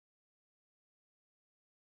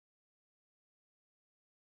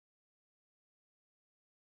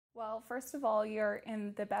Well, first of all, you're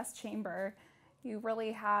in the best chamber. You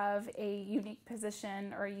really have a unique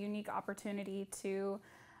position or a unique opportunity to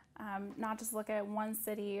not just look at one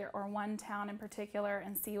city or one town in particular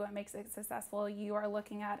and see what makes it successful. You are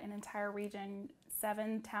looking at an entire region,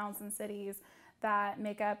 7 towns and cities that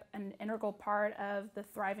make up an integral part of the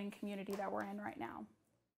thriving community that we're in right now.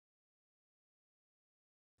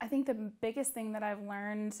 I think the biggest thing that I've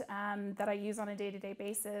learned that I use on a day-to-day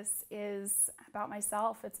basis is about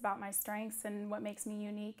myself. It's about my strengths and what makes me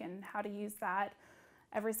unique and how to use that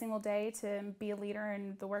every single day to be a leader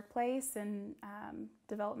in the workplace and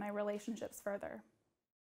develop my relationships further.